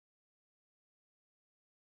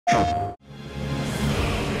My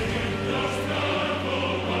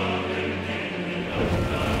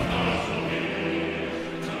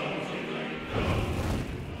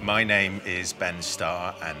name is Ben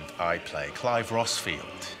Starr, and I play Clive Rosfield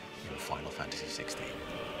in Final Fantasy XVI.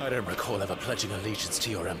 I don't recall ever pledging allegiance to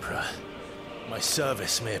your Emperor. My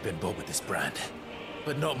service may have been bought with this brand,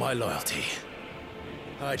 but not my loyalty.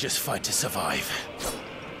 I just fight to survive.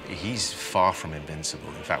 He's far from invincible.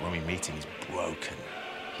 In fact, when we meet him, he's broken.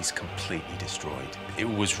 He's completely destroyed. It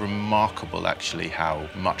was remarkable, actually, how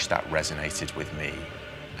much that resonated with me,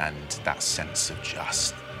 and that sense of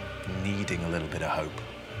just needing a little bit of hope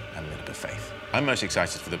and a little bit of faith. I'm most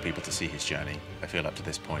excited for the people to see his journey. I feel up to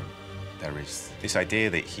this point, there is this idea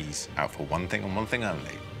that he's out for one thing and one thing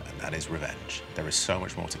only, and that is revenge. There is so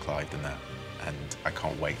much more to Clive than that, and I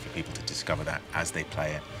can't wait for people to discover that as they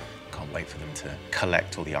play it. Can't wait for them to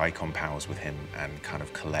collect all the icon powers with him and kind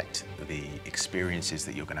of collect the experiences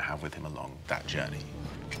that you're going to have with him along that journey.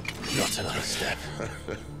 Not another step.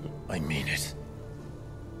 I mean it.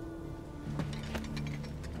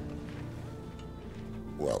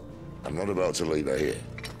 Well, I'm not about to leave her here.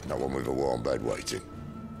 No one with a warm bed waiting.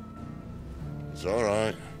 It's all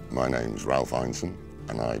right. My name's Ralph Ineson,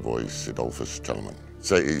 and I voice Cidolfus Telamon.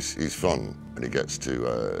 So he's fun, and he gets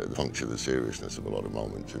to puncture the seriousness of a lot of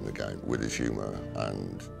moments in the game with his humour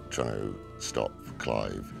and trying to stop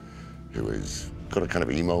Clive, who has got a kind of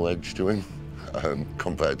emo edge to him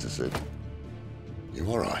compared to Cid. You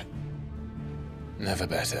all right? Never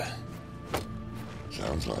better.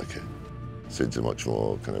 Sounds like it. Cid's a much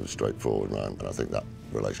more kind of straightforward man, and I think that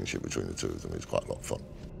relationship between the two of them is quite a lot of fun.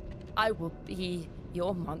 I will be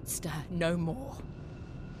your monster no more.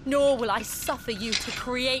 Nor will I suffer you to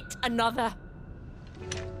create another.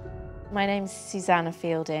 My name's Susannah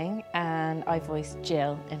Fielding, and I voice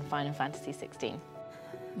Jill in Final Fantasy XVI.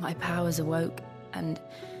 My powers awoke, and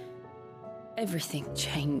everything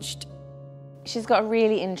changed. She's got a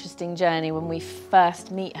really interesting journey. When we first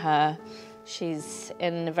meet her, she's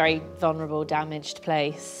in a very vulnerable, damaged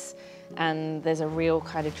place, and there's a real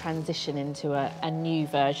kind of transition into a new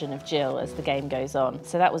version of Jill as the game goes on.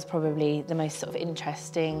 So that was probably the most sort of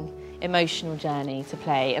interesting, emotional journey to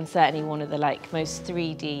play, and certainly one of the most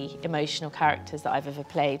 3D emotional characters that I've ever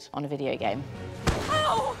played on a video game.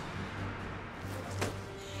 How?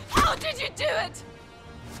 How did you do it?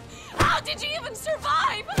 How did you even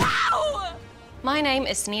survive? How? My name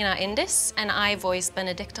is Yndis, and I voice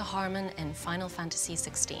Benedikta Harman in Final Fantasy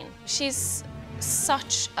XVI. She's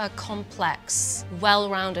such a complex,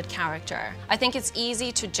 well-rounded character. I think it's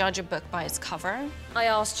easy to judge a book by its cover. I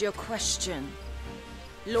asked you a question,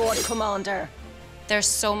 Lord Commander. There's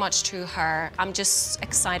so much to her. I'm just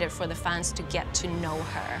excited for the fans to get to know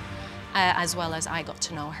her, as well as I got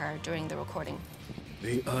to know her during the recording.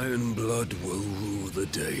 The Iron Blood will rule the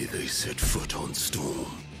day they set foot on Storm.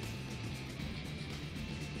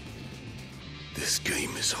 This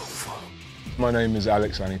game is over. My name is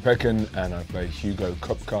Lanipekun, and I play Hugo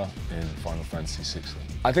Kupka in Final Fantasy XVI.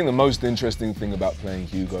 I think the most interesting thing about playing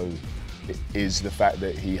Hugo is the fact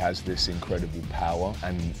that he has this incredible power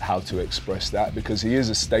and how to express that, because he is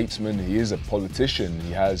a statesman, he is a politician,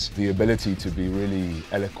 he has the ability to be really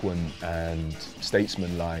eloquent and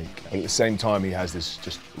statesman-like, but at the same time he has this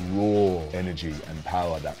just raw energy and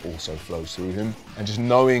power that also flows through him. And just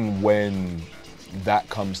knowing when that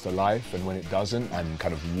comes to life and when it doesn't, and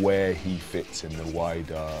kind of where he fits in the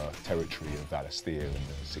wider territory of Valisthea and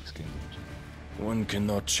the Six Kingdoms. One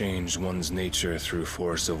cannot change one's nature through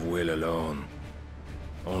force of will alone.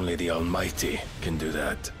 Only the Almighty can do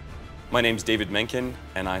that. My name's David Menkin,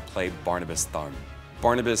 and I play Barnabas Tharmr.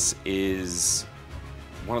 Barnabas is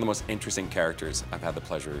one of the most interesting characters I've had the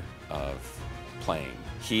pleasure of playing.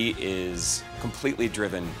 He is completely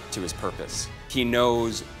driven to his purpose. He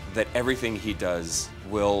knows that everything he does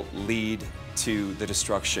will lead to the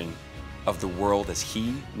destruction of the world as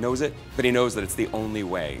he knows it, but he knows that it's the only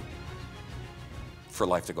way for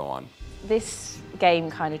life to go on. This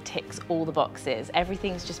game kind of ticks all the boxes.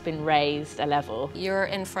 Everything's just been raised a level. You're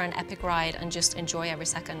in for an epic ride, and just enjoy every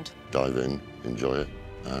second. Dive in, enjoy it,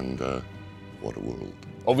 and what a world.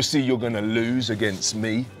 Obviously you're going to lose against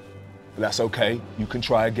me, but that's okay, you can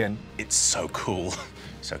try again. It's so cool,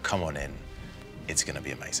 so come on in. It's going to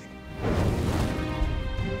be amazing.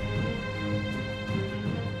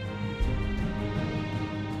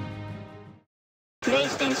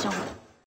 PlayStation